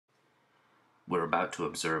We're about to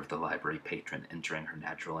observe the library patron entering her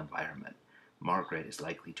natural environment. Margaret is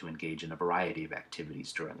likely to engage in a variety of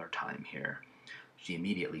activities during her time here. She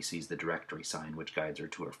immediately sees the directory sign which guides her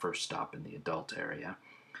to her first stop in the adult area.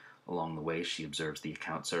 Along the way, she observes the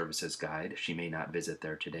account services guide. She may not visit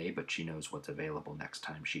there today, but she knows what's available next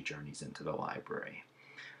time she journeys into the library.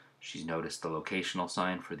 She's noticed the locational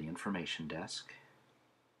sign for the information desk.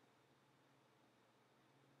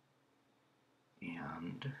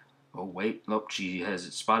 And oh, wait, look, she has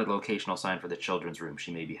spotted locational sign for the children's room.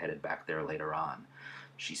 She may be headed back there later on.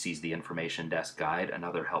 She sees the information desk guide,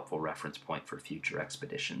 another helpful reference point for future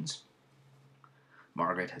expeditions.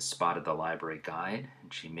 Margaret has spotted the library guide,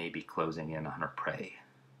 and she may be closing in on her prey.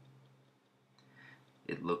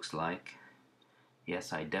 It looks like,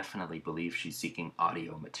 yes, I definitely believe she's seeking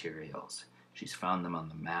audio materials. She's found them on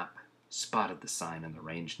the map, spotted the sign and the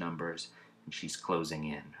range numbers, and she's closing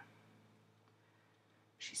in.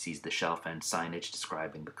 She sees the shelf and signage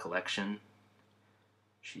describing the collection.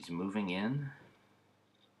 She's moving in,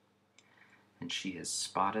 and she has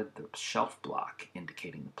spotted the shelf block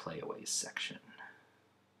indicating the playaways section.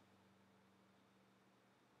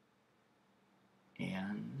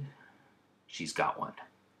 And she's got one.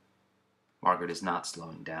 Margaret is not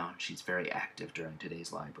slowing down. She's very active during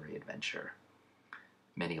today's library adventure.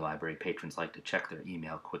 Many library patrons like to check their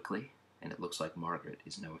email quickly, and it looks like Margaret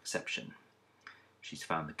is no exception. She's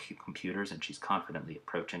found the computers and she's confidently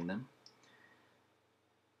approaching them.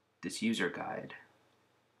 This user guide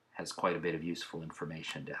has quite a bit of useful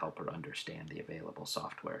information to help her understand the available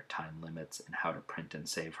software, time limits, and how to print and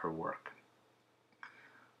save her work.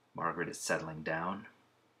 Margaret is settling down,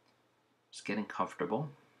 just getting comfortable,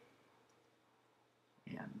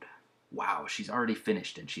 and wow, she's already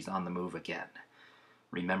finished and she's on the move again.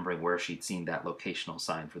 Remembering where she'd seen that locational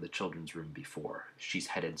sign for the children's room before, she's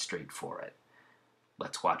headed straight for it.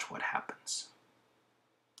 Let's watch what happens.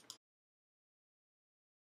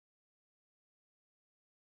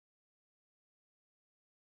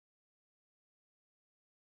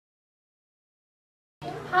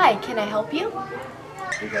 Hi, can I help you?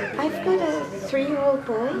 I've got a 3-year-old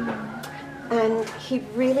boy, and he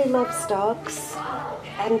really loves dogs.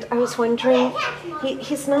 And I was wondering,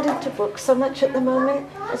 he's not into books so much at the moment.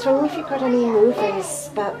 I was wondering if you've got any movies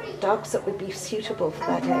about dogs that would be suitable for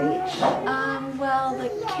that age. Well, the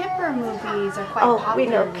Kipper movies are quite popular. Oh, we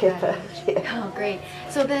know with Kipper. that age. Oh, great.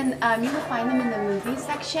 So then you will find them in the movie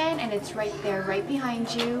section, and it's right there, right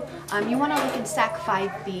behind you. You want to look in stack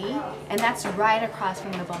 5B, and that's right across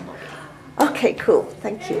from the Bumblebee. Okay, cool.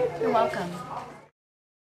 Thank you. You're welcome.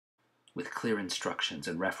 With clear instructions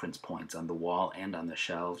and reference points on the wall and on the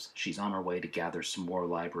shelves, she's on her way to gather some more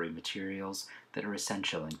library materials that are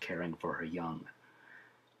essential in caring for her young.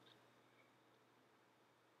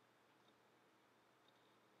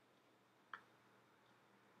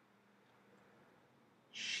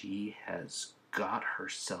 She has got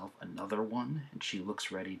herself another one, and she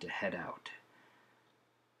looks ready to head out.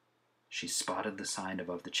 She's spotted the sign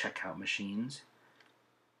above the checkout machines,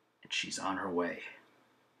 and she's on her way.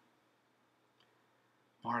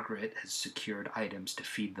 Margaret has secured items to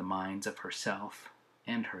feed the minds of herself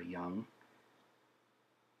and her young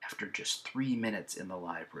after just 3 minutes in the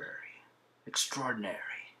library. Extraordinary.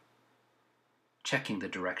 Checking the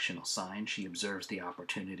directional sign, she observes the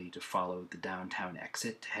opportunity to follow the downtown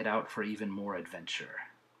exit to head out for even more adventure.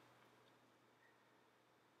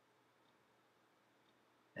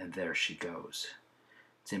 And there she goes.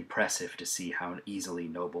 It's impressive to see how easily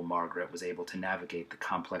noble Margaret was able to navigate the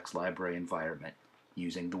complex library environment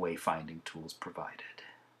using the wayfinding tools provided.